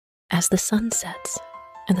As the sun sets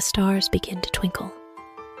and the stars begin to twinkle,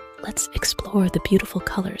 let's explore the beautiful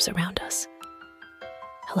colors around us.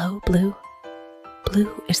 Hello, blue.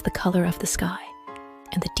 Blue is the color of the sky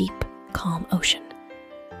and the deep, calm ocean.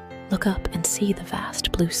 Look up and see the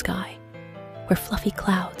vast blue sky, where fluffy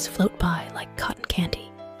clouds float by like cotton candy.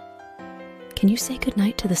 Can you say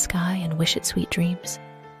goodnight to the sky and wish it sweet dreams?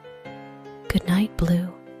 Goodnight,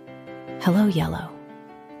 blue. Hello, yellow.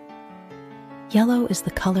 Yellow is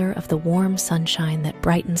the color of the warm sunshine that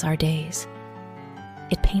brightens our days.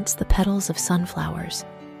 It paints the petals of sunflowers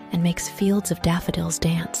and makes fields of daffodils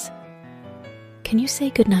dance. Can you say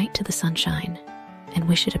goodnight to the sunshine and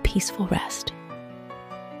wish it a peaceful rest?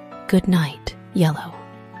 Good night, yellow.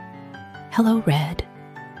 Hello, red.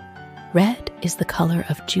 Red is the color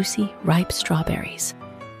of juicy, ripe strawberries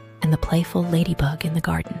and the playful ladybug in the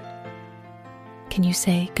garden. Can you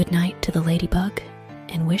say goodnight to the ladybug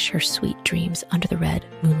and wish her sweet dreams under the red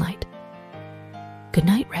moonlight? Good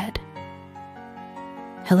night, red.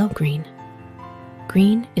 Hello, green.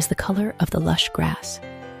 Green is the color of the lush grass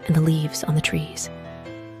and the leaves on the trees.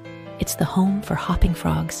 It's the home for hopping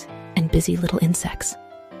frogs and busy little insects.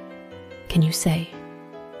 Can you say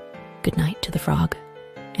goodnight to the frog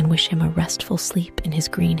and wish him a restful sleep in his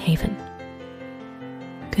green haven?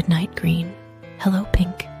 Good night, green. Hello,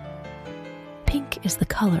 pink. Pink is the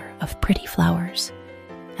color of pretty flowers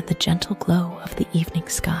and the gentle glow of the evening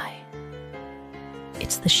sky.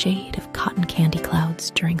 It's the shade of cotton candy clouds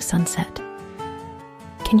during sunset.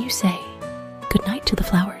 Can you say goodnight to the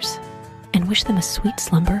flowers and wish them a sweet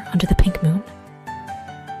slumber under the pink moon?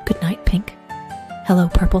 Good night, pink. Hello,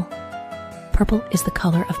 purple. Purple is the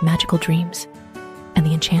color of magical dreams and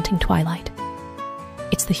the enchanting twilight.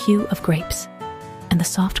 It's the hue of grapes and the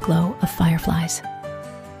soft glow of fireflies.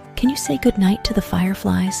 Can you say goodnight to the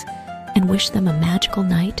fireflies and wish them a magical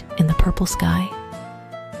night in the purple sky?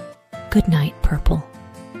 Good night, purple.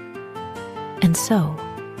 And so,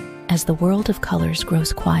 as the world of colors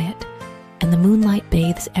grows quiet and the moonlight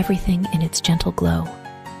bathes everything in its gentle glow,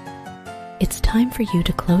 it's time for you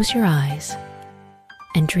to close your eyes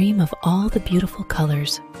and dream of all the beautiful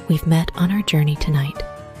colors we've met on our journey tonight.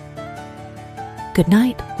 Good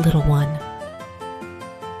night, little one.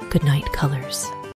 Good night, colors.